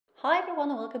Hi everyone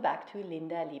and welcome back to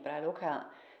Linda Libra Loca.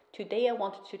 Today I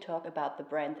wanted to talk about the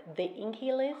brand The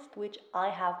Inkey List, which I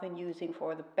have been using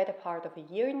for the better part of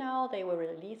a year now. They were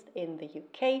released in the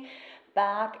UK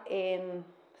back in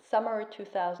summer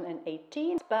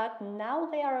 2018, but now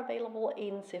they are available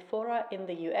in Sephora in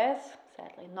the US,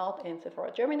 sadly not in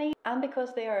Sephora Germany. And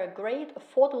because they are a great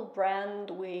affordable brand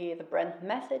with a brand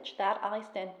message that I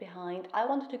stand behind, I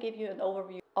wanted to give you an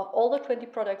overview of all the 20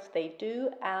 products they do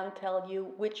and tell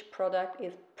you which product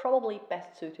is probably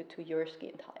best suited to your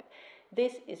skin type.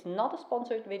 This is not a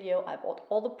sponsored video. I bought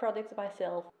all the products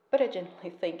myself, but I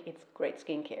generally think it's great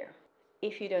skincare.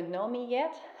 If you don't know me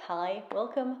yet, hi,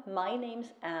 welcome. My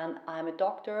name's Anne. I'm a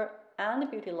doctor and a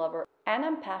beauty lover, and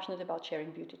I'm passionate about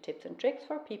sharing beauty tips and tricks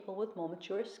for people with more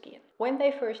mature skin. When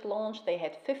they first launched, they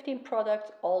had 15 products,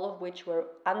 all of which were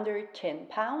under £10.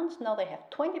 Now they have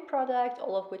 20 products,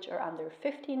 all of which are under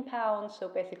 £15. So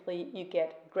basically you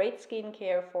get great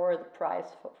skincare for the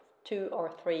price of 2 or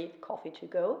 3 coffee to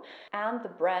go. And the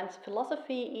brand's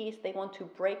philosophy is they want to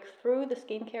break through the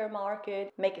skincare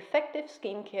market, make effective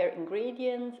skincare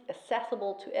ingredients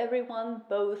accessible to everyone,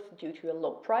 both due to a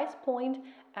low price point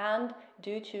and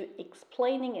due to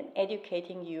explaining and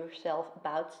educating yourself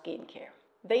about skincare.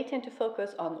 They tend to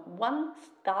focus on one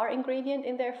star ingredient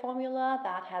in their formula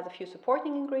that has a few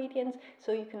supporting ingredients,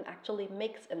 so you can actually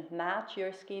mix and match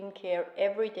your skincare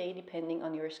every day depending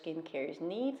on your skincare's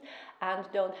needs, and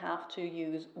don't have to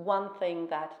use one thing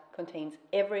that contains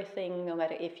everything, no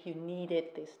matter if you need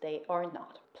it this day or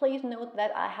not. Please note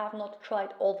that I have not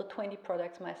tried all the 20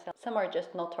 products myself. Some are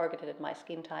just not targeted at my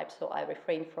skin type, so I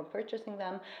refrain from purchasing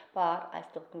them, but I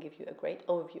still can give you a great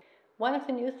overview. One of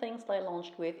the new things they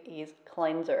launched with is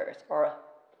cleansers, or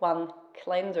one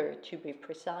cleanser to be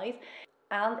precise,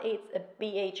 and it's a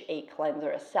BHA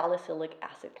cleanser, a salicylic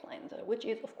acid cleanser, which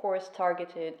is of course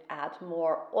targeted at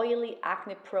more oily,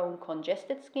 acne-prone,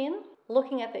 congested skin.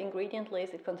 Looking at the ingredient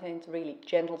list, it contains really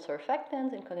gentle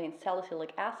surfactants. It contains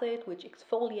salicylic acid, which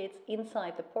exfoliates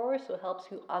inside the pores, so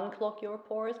helps you unclog your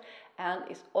pores, and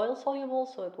is oil soluble,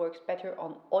 so it works better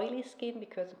on oily skin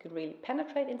because it can really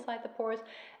penetrate inside the pores.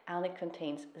 And it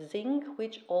contains zinc,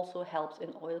 which also helps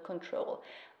in oil control.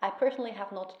 I personally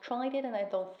have not tried it, and I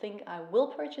don't think I will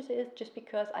purchase it, just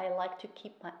because I like to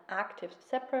keep my actives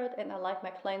separate and I like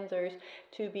my cleansers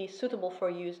to be suitable for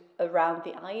use around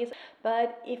the eyes.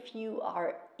 But if you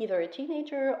are either a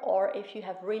teenager or if you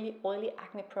have really oily,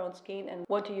 acne-prone skin and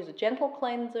want to use a gentle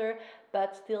cleanser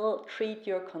but still treat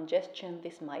your congestion,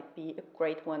 this might be a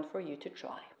great one for you to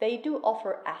try. They do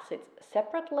offer acids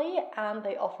separately, and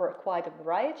they offer quite a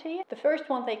variety. The first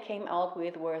one they came out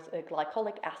with was a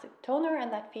glycolic acid toner, and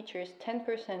that features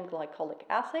 10% glycolic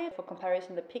acid. For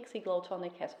comparison, the Pixie Glow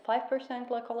Tonic has 5%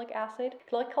 glycolic acid.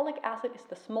 Glycolic acid is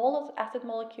the smallest acid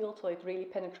molecule, so it really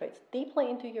penetrates deeply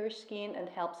into your skin and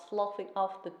helps sloughing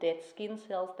off the dead skin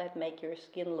cells that make your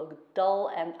skin look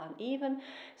dull and uneven.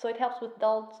 So it helps with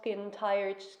dull skin,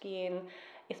 tired skin,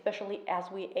 especially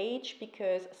as we age,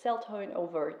 because cell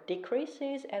turnover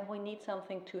decreases and we need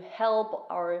something to help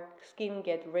our skin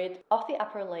get rid of the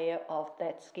upper layer of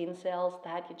dead skin cells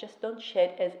that you just don't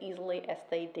shed as easily as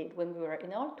they did when we were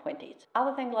in our 20s.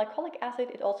 Other than glycolic acid,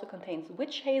 it also contains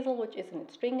witch hazel, which is an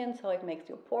astringent, so it makes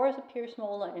your pores appear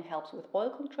smaller and it helps with oil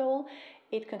control.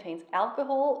 It contains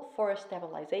alcohol for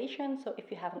stabilization, so if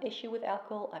you have an issue with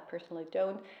alcohol, I personally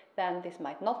don't, then this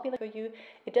might not be for you.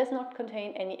 It does not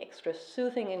contain any extra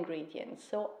soothing ingredients,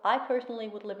 so I personally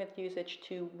would limit usage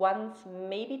to once,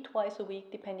 maybe twice a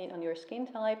week, depending on your skin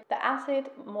type. The acid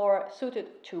more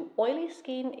suited to oily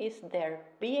skin is their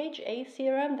BHA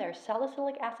serum, their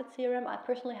salicylic acid serum. I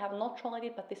personally have not tried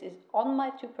it, but this is on my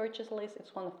to-purchase list.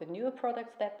 It's one of the newer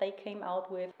products that they came out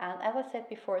with, and as I said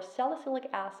before, salicylic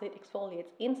acid exfoliates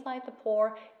inside the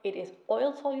pore. It is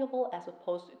oil soluble as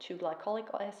opposed to glycolic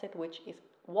acid, which is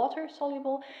water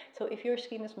soluble. So if your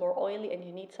skin is more oily and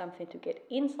you need something to get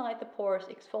inside the pores,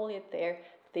 exfoliate there,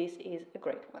 this is a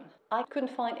great one. I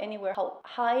couldn't find anywhere how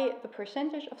high the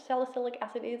percentage of salicylic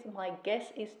acid is. My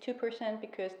guess is 2%,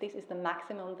 because this is the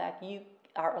maximum that you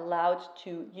are allowed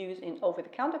to use in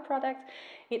over-the-counter products.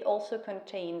 It also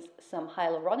contains some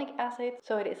hyaluronic acid,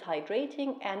 so it is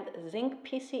hydrating, and zinc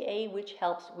PCA, which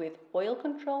helps with oil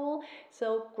control,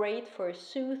 so great for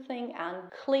soothing and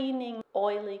cleaning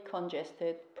oily,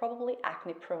 congested, probably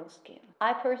acne-prone skin.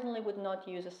 I personally would not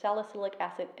use a salicylic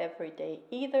acid every day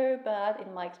either, but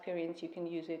in my experience you can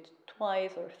use it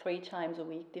twice or 3 times a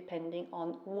week depending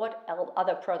on what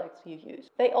other products you use.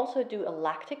 They also do a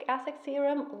lactic acid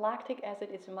serum. Lactic acid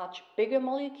is a much bigger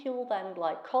molecule than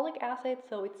glycolic acid,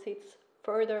 so it sits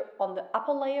further on the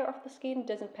upper layer of the skin,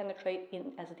 doesn't penetrate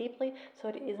in as deeply, so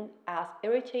it isn't as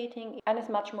irritating and is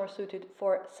much more suited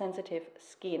for sensitive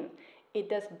skin. It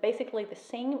does basically the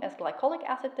same as glycolic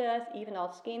acid does, even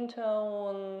out skin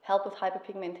tone, help with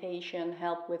hyperpigmentation,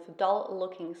 help with dull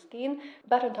looking skin,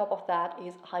 but on top of that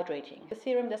is hydrating. The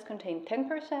serum does contain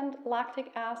 10% lactic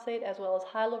acid as well as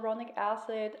hyaluronic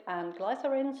acid and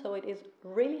glycerin, so it is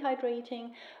really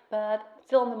hydrating, but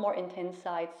still on the more intense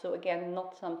side, so again,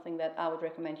 not something that I would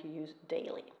recommend you use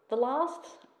daily. The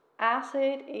last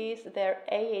acid is their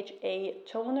AHA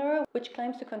toner, which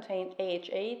claims to contain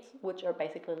AHAs, which are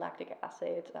basically lactic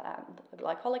acid and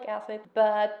glycolic acid,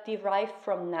 but derived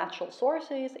from natural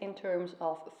sources in terms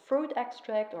of fruit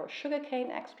extract or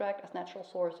sugarcane extract as natural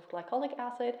source of glycolic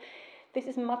acid. This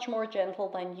is much more gentle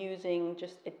than using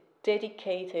just a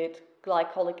dedicated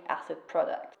glycolic acid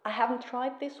product. I haven't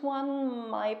tried this one.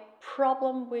 My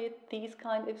problem with these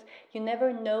kinds is you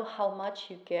never know how much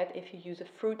you get if you use a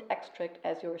fruit extract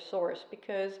as your source,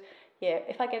 because yeah,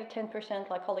 if I get a 10%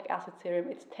 glycolic acid serum,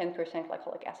 it's 10%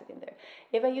 glycolic acid in there.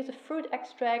 If I use a fruit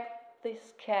extract,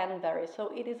 this can vary.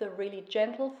 So it is a really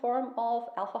gentle form of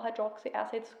alpha hydroxy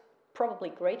acids, probably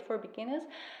great for beginners,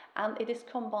 and it is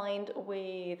combined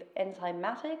with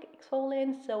enzymatic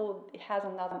exfoliants, so it has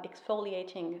another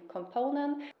exfoliating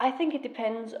component. I think it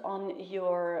depends on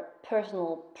your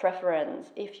personal preference.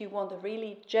 If you want a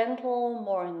really gentle,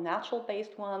 more natural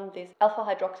based one, this alpha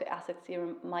hydroxy acid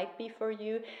serum might be for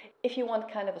you. If you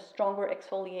want kind of a stronger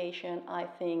exfoliation, I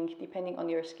think depending on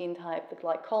your skin type, the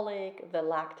glycolic, the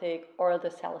lactic, or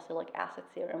the salicylic acid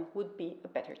serum would be a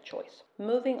better choice.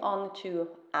 Moving on to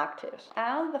actives,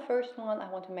 and the first one I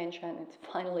want to mention, it's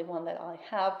finally one that I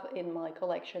have in my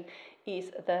collection,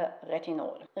 is the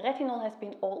retinol. Retinol has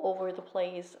been all over the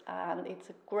place, and it's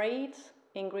a great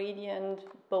ingredient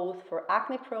both for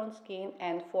acne prone skin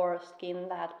and for skin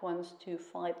that wants to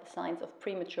fight the signs of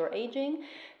premature aging,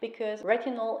 because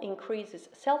retinol increases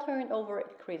cell turnover, it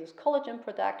increases collagen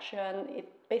production,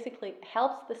 it basically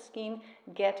helps the skin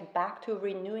get back to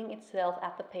renewing itself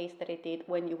at the pace that it did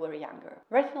when you were younger.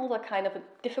 Retinols are kind of a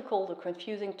difficult or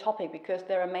confusing topic because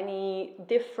there are many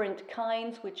different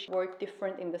kinds which work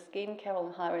different in the skin.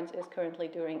 Carolyn Hirons is currently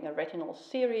doing a retinol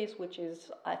series, which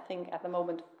is, I think, at the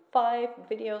moment 5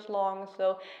 videos long,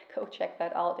 so go check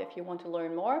that out if you want to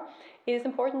learn more. It is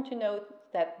important to note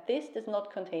that this does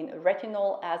not contain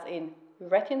retinol as in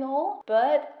retinol,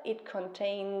 but it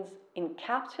contains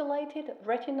encapsulated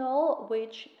retinol,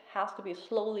 which has to be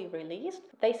slowly released.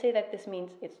 They say that this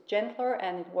means it's gentler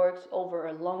and it works over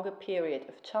a longer period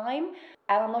of time,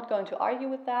 and I'm not going to argue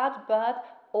with that, but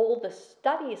all the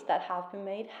studies that have been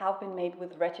made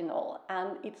with retinol,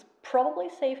 and it's probably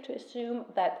safe to assume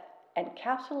that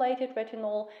encapsulated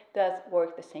retinol does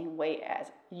work the same way as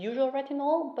usual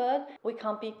retinol, but we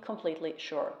can't be completely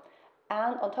sure.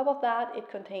 And on top of that, it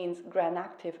contains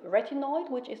gram-active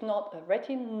retinoid, which is not a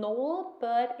retinol,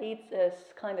 but it's a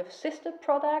kind of sister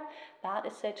product that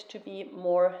is said to be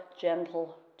more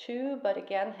gentle too, but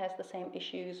again has the same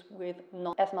issues with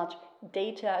not as much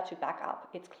data to back up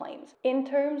its claims. In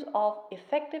terms of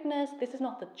effectiveness, this is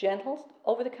not the gentlest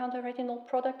over-the-counter retinol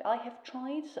product I have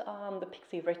tried. The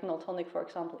Pixie Retinol Tonic, for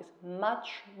example, is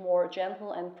much more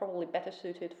gentle and probably better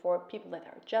suited for people that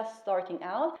are just starting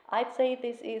out. I'd say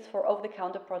this is for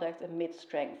over-the-counter products a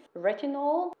mid-strength.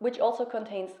 Retinol, which also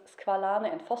contains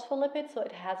squalane and phospholipids, so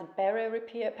it has barrier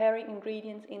repairing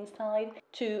ingredients inside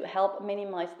to help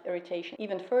minimize irritation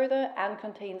even further, and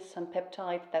contains some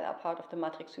peptides that are part of the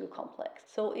matrixyl complex.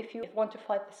 So if you want to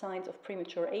fight the signs of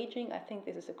premature aging, I think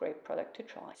this is a great product to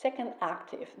try. Second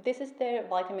active, this is their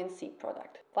vitamin C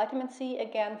product. Vitamin C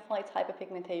again fights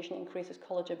hyperpigmentation, increases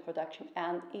collagen production,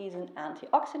 and is an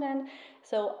antioxidant.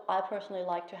 So I personally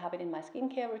like to have it in my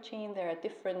skincare routine. There are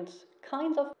different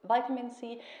kinds of vitamin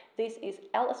C. This is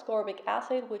L-ascorbic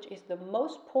acid, which is the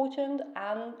most potent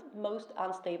and most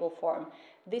unstable form.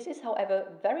 This is, however,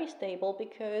 very stable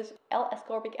because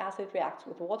L-ascorbic acid reacts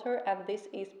with water, and this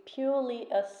is purely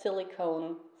a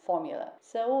silicone formula.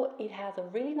 So it has a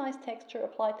really nice texture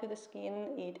applied to the skin.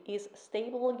 It is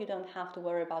stable, you don't have to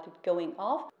worry about it going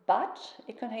off, but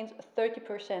it contains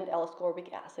 30%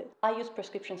 L-ascorbic acid. I use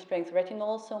prescription strength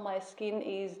retinol, so my skin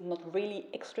is not really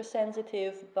extra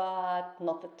sensitive, but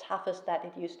not the toughest that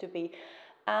it used to be.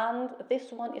 And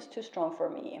this one is too strong for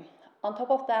me. On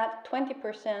top of that,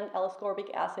 20%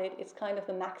 L-ascorbic acid is kind of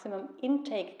the maximum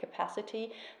intake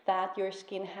capacity that your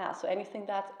skin has. So anything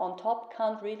that's on top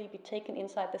can't really be taken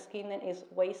inside the skin and is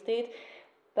wasted,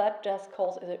 but just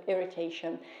causes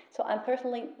irritation. So I'm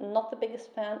personally not the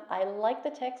biggest fan. I like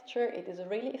the texture, it is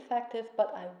really effective,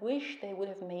 but I wish they would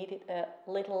have made it a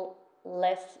little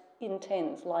less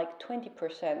intense, like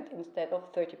 20% instead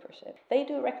of 30%. They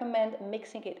do recommend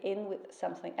mixing it in with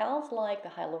something else, like the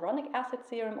hyaluronic acid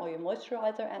serum or your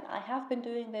moisturizer, and I have been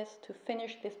doing this to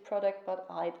finish this product, but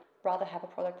I'd rather have a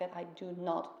product that I do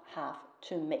not have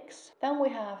to mix. Then we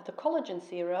have the collagen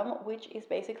serum, which is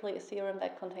basically a serum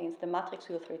that contains the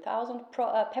Matrixyl 3000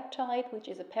 peptide, which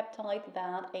is a peptide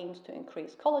that aims to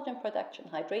increase collagen production,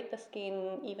 hydrate the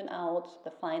skin, even out the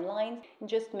fine lines, and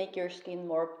just make your skin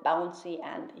more bouncy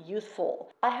and youthful.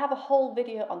 I have a whole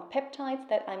video on peptides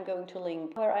that I'm going to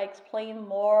link where I explain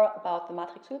more about the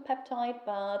Matrixyl peptide,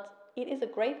 but it is a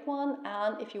great one,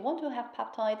 and if you want to have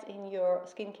peptides in your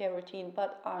skincare routine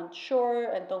but aren't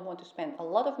sure and don't want to spend a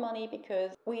lot of money,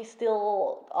 because we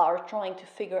still are trying to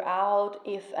figure out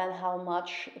if and how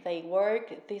much they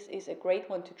work, this is a great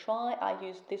one to try. I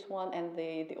use this one and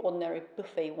the ordinary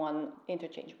buffet one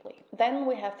interchangeably. Then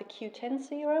we have the Q10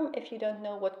 serum. If you don't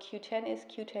know what Q10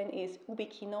 is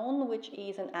ubiquinone, which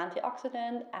is an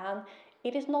antioxidant, and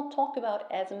it is not talked about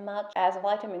as much as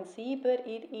vitamin C, but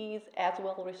it is as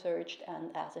well researched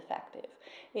and as effective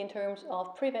in terms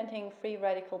of preventing free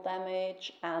radical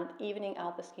damage and evening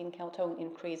out the skin tone,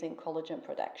 increasing collagen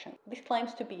production. This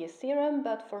claims to be a serum,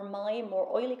 but for my more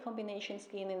oily combination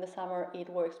skin in the summer, it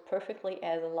works perfectly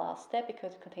as a last step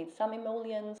because it contains some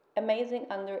emollients. Amazing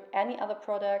under any other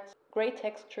products, great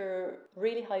texture,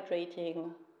 really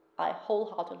hydrating. I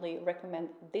wholeheartedly recommend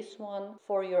this one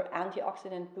for your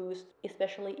antioxidant boost,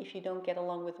 especially if you don't get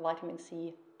along with vitamin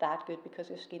C that good because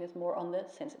your skin is more on the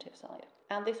sensitive side.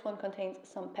 And this one contains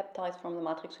some peptides from the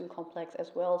Matrixyl complex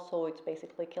as well, so it's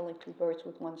basically killing two birds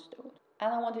with one stone.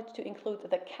 And I wanted to include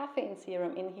the caffeine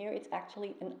serum in here. It's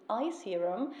actually an eye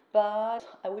serum, but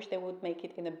I wish they would make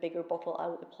it in a bigger bottle. I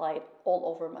would apply it all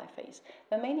over my face.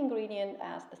 The main ingredient,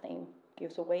 as the name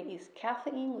gives away, is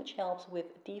caffeine, which helps with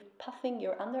depuffing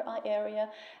your under eye area,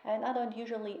 and I don't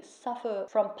usually suffer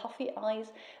from puffy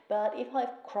eyes, but if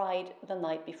I've cried the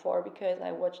night before because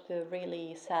I watched a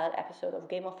really sad episode of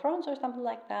Game of Thrones or something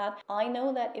like that, I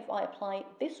know that if I apply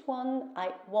this one,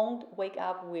 I won't wake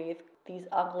up with these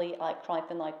ugly "I cried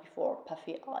the night before"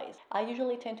 puffy eyes. I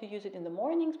usually tend to use it in the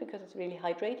mornings because it's really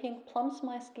hydrating, plumps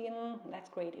my skin, that's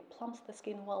great, it plumps the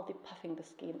skin while depuffing the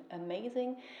skin,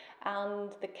 amazing. And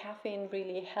the caffeine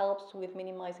really helps with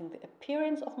minimizing the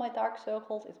appearance of my dark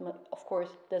circles. It of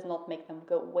course does not make them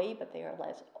go away, but they are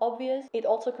less obvious. It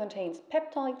also contains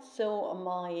peptides, so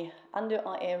my under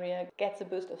eye area gets a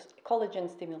boost of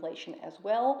collagen stimulation as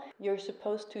well. You're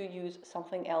supposed to use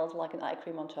something else like an eye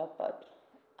cream on top, but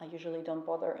I usually don't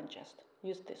bother and just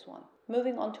use this one.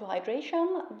 Moving on to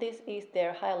hydration, this is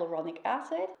their hyaluronic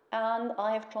acid, and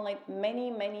I have tried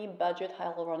many budget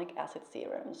hyaluronic acid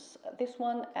serums. This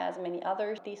one, as many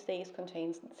others these days,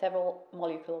 contains several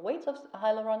molecular weights of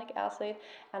hyaluronic acid,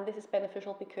 and this is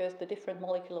beneficial because the different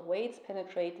molecular weights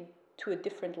penetrate to a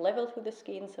different level through the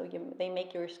skin, so they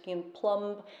make your skin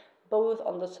plump, both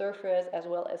on the surface as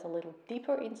well as a little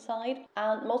deeper inside.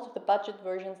 And most of the budget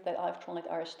versions that I've tried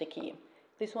are sticky.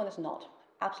 This one is not.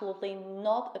 Absolutely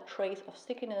not a trace of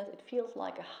stickiness. It feels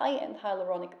like a high-end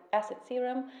hyaluronic acid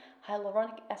serum.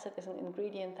 Hyaluronic acid is an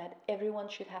ingredient that everyone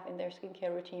should have in their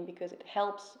skincare routine because it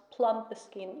helps plump the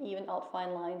skin, even out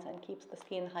fine lines, and keeps the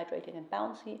skin hydrated and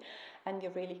bouncy, and you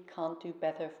really can't do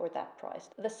better for that price.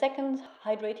 The second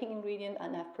hydrating ingredient,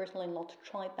 and I've personally not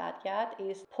tried that yet,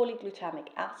 is polyglutamic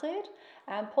acid.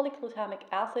 And polyglutamic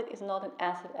acid is not an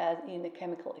acid as in a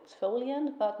chemical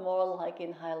exfoliant, but more like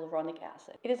in hyaluronic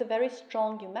acid. It is a very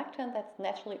strong humectant that's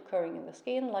naturally occurring in the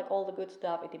skin. Like all the good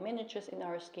stuff, it diminishes in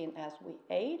our skin as we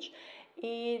age.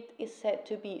 It is said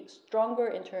to be stronger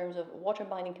in terms of water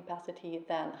binding capacity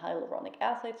than hyaluronic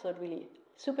acid, so it really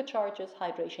supercharges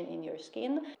hydration in your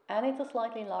skin, and it's a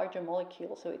slightly larger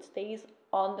molecule, so it stays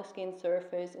on the skin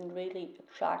surface and really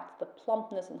attracts the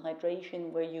plumpness and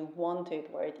hydration where you want it,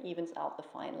 where it evens out the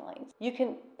fine lines. You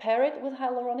can pair it with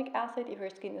hyaluronic acid if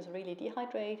your skin is really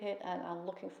dehydrated, and I'm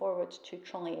looking forward to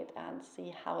try it and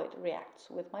see how it reacts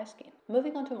with my skin.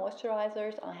 Moving on to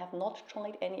moisturizers, I have not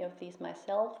tried any of these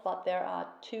myself, but there are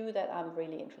two that I'm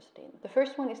really interested in. The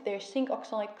first one is their Zinc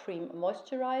Oxide Cream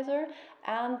Moisturizer,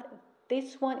 and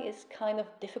this one is kind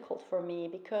of difficult for me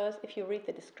because if you read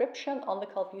the description on the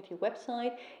Cult Beauty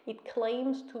website, it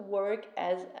claims to work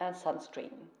as a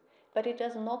sunscreen. But it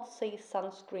does not say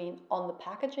sunscreen on the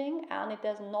packaging, and it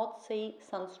does not say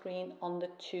sunscreen on the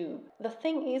tube. The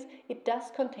thing is, it does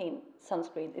contain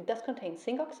sunscreen. It does contain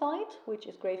zinc oxide, which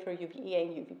is great for UVA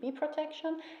and UVB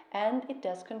protection, and it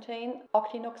does contain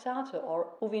octinoxate or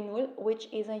uvinul, which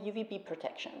is a UVB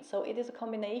protection. So it is a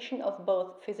combination of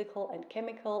both physical and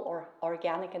chemical, or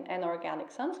organic and inorganic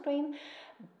sunscreen,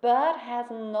 but has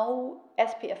no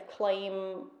SPF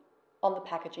claim on the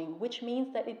packaging, which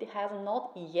means that it has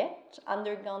not yet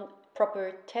undergone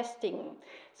proper testing.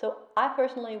 So I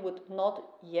personally would not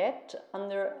yet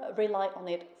rely on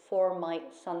it for my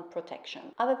sun protection.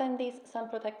 Other than these sun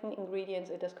protecting ingredients,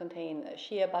 it does contain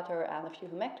shea butter and a few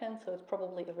humectants, so it's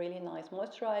probably a really nice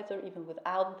moisturizer even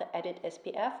without the added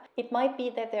SPF. It might be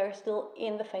that they're still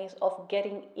in the phase of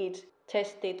getting it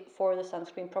tested for the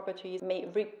sunscreen properties, may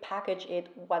repackage it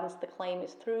once the claim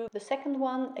is through. The second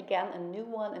one, again a new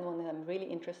one and one that I'm really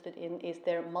interested in, is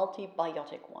their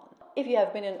multibiotic one. If you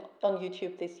have been on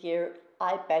YouTube this year,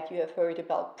 I bet you have heard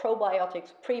about probiotics,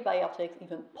 prebiotics,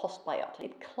 even postbiotics.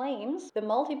 It claims the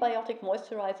multibiotic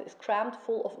moisturizer is crammed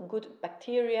full of good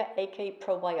bacteria, aka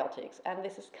probiotics. And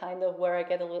this is kind of where I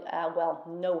get a little,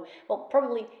 well,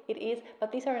 probably it is,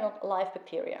 but these are not live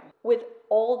bacteria. With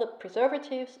all the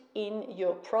preservatives in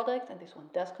your product, and this one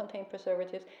does contain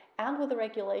preservatives, and with the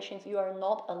regulations, you are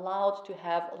not allowed to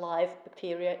have live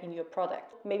bacteria in your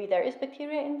product. Maybe there is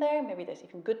bacteria in there, maybe there's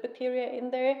even good bacteria in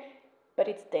there, but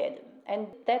it's dead. And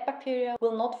that bacteria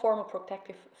will not form a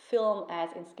protective film as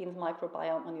in skin's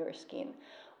microbiome on your skin.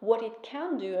 What it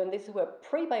can do, and this is where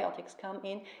prebiotics come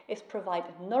in, is provide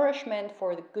nourishment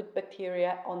for the good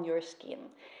bacteria on your skin.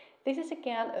 This is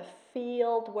again a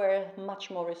field where much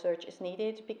more research is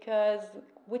needed, because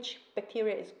which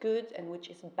bacteria is good and which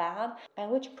is bad,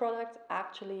 and which products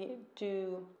actually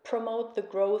do promote the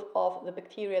growth of the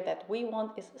bacteria that we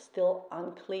want is still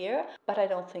unclear, but I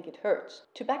don't think it hurts.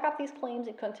 To back up these claims,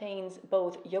 it contains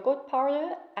both yogurt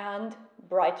powder and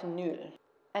brightenol.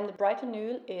 And the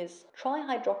brightenol is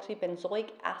trihydroxybenzoic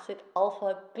acid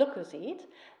alpha glucoside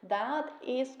that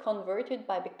is converted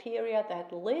by bacteria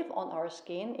that live on our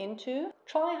skin into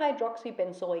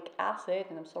trihydroxybenzoic acid,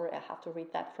 and I'm sorry I have to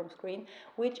read that from screen,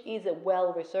 which is a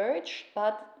well-researched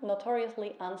but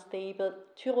notoriously unstable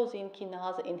tyrosine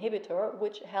kinase inhibitor,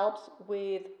 which helps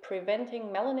with preventing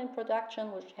melanin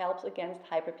production, which helps against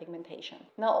hyperpigmentation.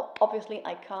 Now, obviously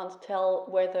I can't tell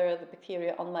whether the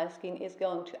bacteria on my skin is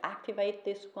going to activate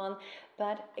this one,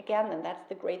 but again, and that's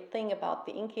the great thing about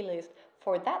the Inkey List,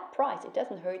 for that price it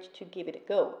doesn't hurt to give it a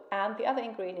go. And the other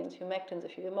ingredients, humectants, a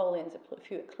few emollients, a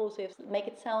few occlusives, make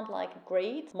it sound like a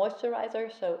great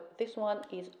moisturizer, so this one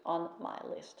is on my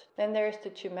list. Then there's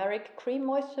the turmeric cream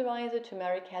moisturizer.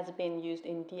 Turmeric has been used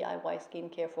in DIY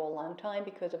skincare for a long time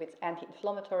because of its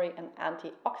anti-inflammatory and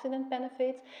antioxidant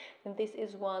benefits, and this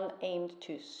is one aimed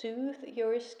to soothe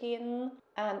your skin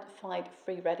and fight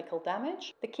free radical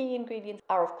damage. The key ingredients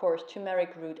are of course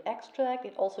turmeric root extract.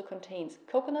 It also contains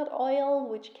coconut oil,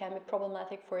 which can be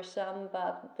problematic for some,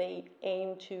 but they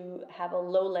aim to have a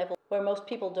low level where most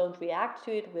people don't react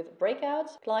to it with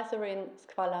breakouts, glycerin,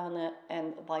 squalane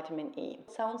and vitamin E.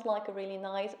 It sounds like a really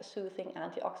nice, soothing,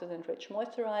 antioxidant-rich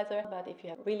moisturizer, but if you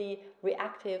have really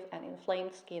reactive and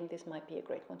inflamed skin, this might be a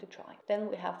great one to try. Then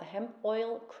we have the hemp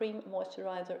oil cream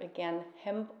moisturizer. Again,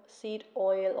 hemp seed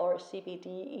oil or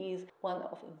CBD is one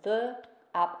of the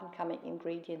up-and-coming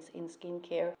ingredients in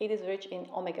skincare. It is rich in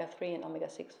omega-3 and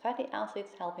omega-6 fatty acids,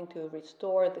 helping to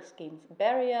restore the skin's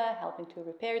barrier, helping to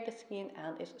repair the skin,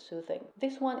 and is soothing.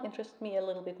 This one interests me a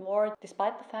little bit more,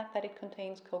 despite the fact that it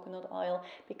contains coconut oil,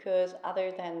 because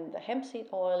other than the hemp seed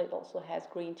oil, it also has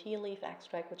green tea leaf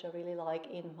extract, which I really like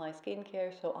in my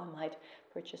skincare, so I might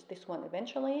purchase this one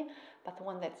eventually. But the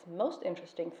one that's most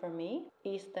interesting for me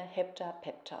is the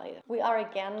heptapeptide. We are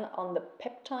again on the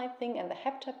peptide thing, and the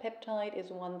heptapeptide is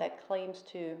one that claims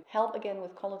to help again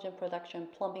with collagen production,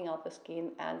 plumping out the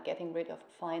skin and getting rid of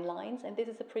fine lines. And this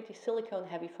is a pretty silicone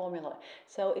heavy formula,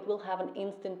 so it will have an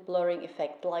instant blurring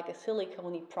effect like a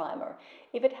silicone primer.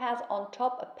 If it has on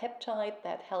top a peptide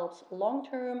that helps long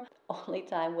term, only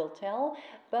time will tell,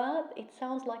 but it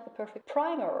sounds like the perfect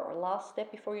primer or last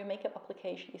step before your makeup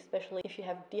application, especially if you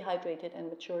have dehydrated and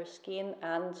mature skin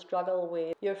and struggle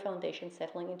with your foundation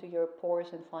settling into your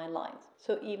pores and fine lines.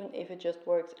 So even if it just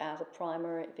works as a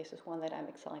primer, this is one that I'm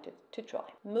excited to try.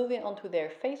 Moving on to their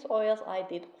face oils, I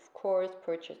did of course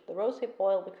purchase the rosehip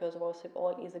oil, because rosehip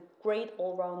oil is a great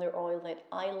all-rounder oil that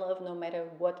I love no matter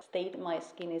what state my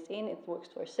skin is in. It works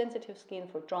for sensitive skin,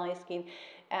 for dry skin,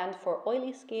 and for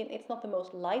oily skin. It's not the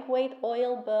most lightweight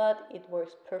oil, but it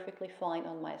works perfectly fine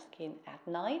on my skin at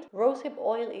night. Rosehip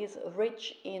oil is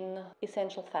rich in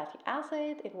essential fatty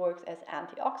acid. It works as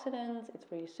antioxidants. It's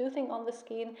really soothing on the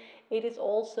skin. It is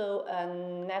also a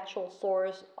natural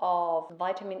source of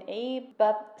vitamin A,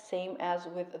 but same as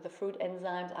with the fruit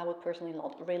enzymes, I would personally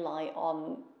not rely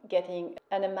on getting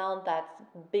an amount that's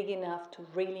big enough to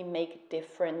really make a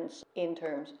difference in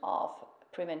terms of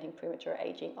preventing premature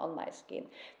aging on my skin.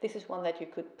 This is one that you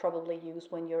could probably use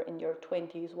when you're in your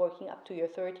 20s, working up to your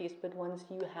 30s, but once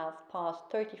you have passed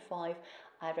 35,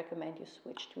 I recommend you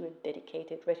switch to a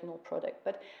dedicated retinol product.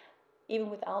 But even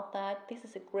without that, this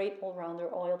is a great all-rounder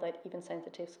oil that even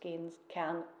sensitive skins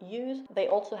can use. They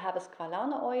also have a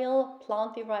squalane oil,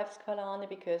 plant-derived squalane,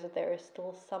 because there are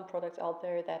still some products out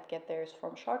there that get theirs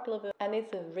from shark liver. And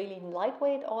it's a really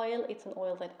lightweight oil. It's an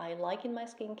oil that I like in my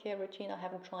skincare routine. I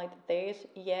haven't tried theirs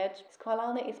yet.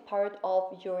 Squalane is part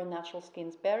of your natural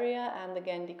skin's barrier and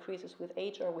again decreases with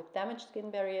age or with damaged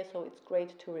skin barrier, so it's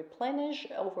great to replenish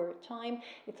over time.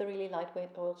 It's a really lightweight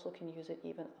oil, so you can use it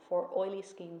even for oily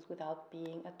skins without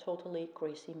being a totally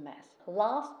greasy mess.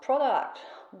 Last product,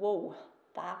 whoa,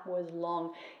 that was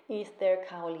long, is their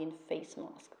kaolin face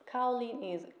mask.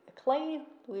 Kaolin is a clay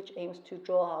which aims to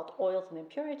draw out oils and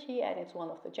impurity, and it's one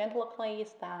of the gentler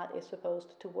clays that is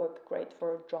supposed to work great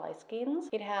for dry skins.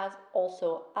 It has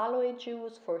also aloe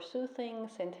juice for soothing,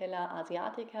 Centella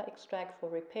asiatica extract for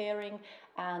repairing,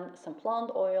 and some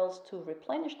plant oils to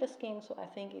replenish the skin. So I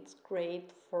think it's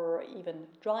great for even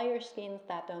drier skins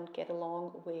that don't get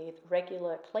along with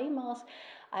regular clay masks.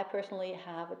 I personally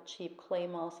have a cheap clay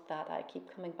mask that I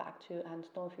keep coming back to and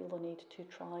don't feel the need to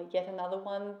try yet another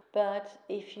one. But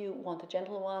if you want a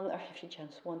gentle one, or if you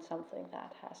just want something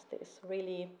that has this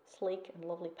really sleek and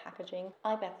lovely packaging,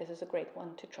 I bet this is a great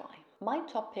one to try. My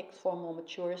top picks for more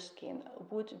mature skin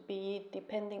would be,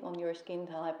 depending on your skin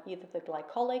type, either the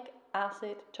glycolic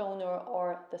acid toner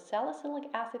or the salicylic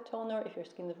acid toner. If your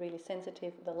skin is really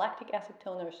sensitive, the lactic acid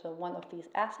toner, so one of these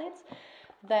acids.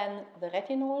 Then the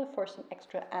retinol for some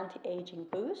extra anti-aging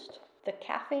boost. The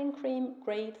caffeine cream,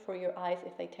 great for your eyes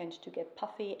if they tend to get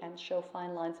puffy and show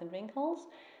fine lines and wrinkles.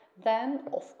 Then,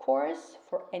 of course,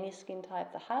 for any skin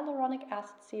type, the hyaluronic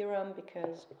acid serum,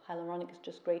 because hyaluronic is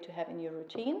just great to have in your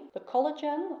routine. The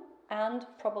collagen, and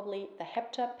probably the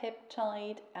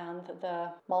heptapeptide and the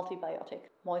multibiotic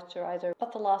moisturizer.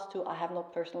 But the last two I have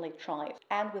not personally tried.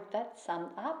 And with that summed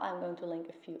up, I'm going to link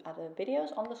a few other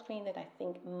videos on the screen that I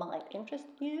think might interest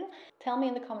you. Tell me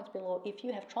in the comments below if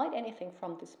you have tried anything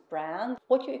from this brand,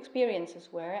 what your experiences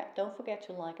were. Don't forget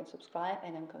to like and subscribe,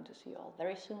 and I'm going to see you all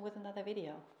very soon with another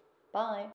video. Bye!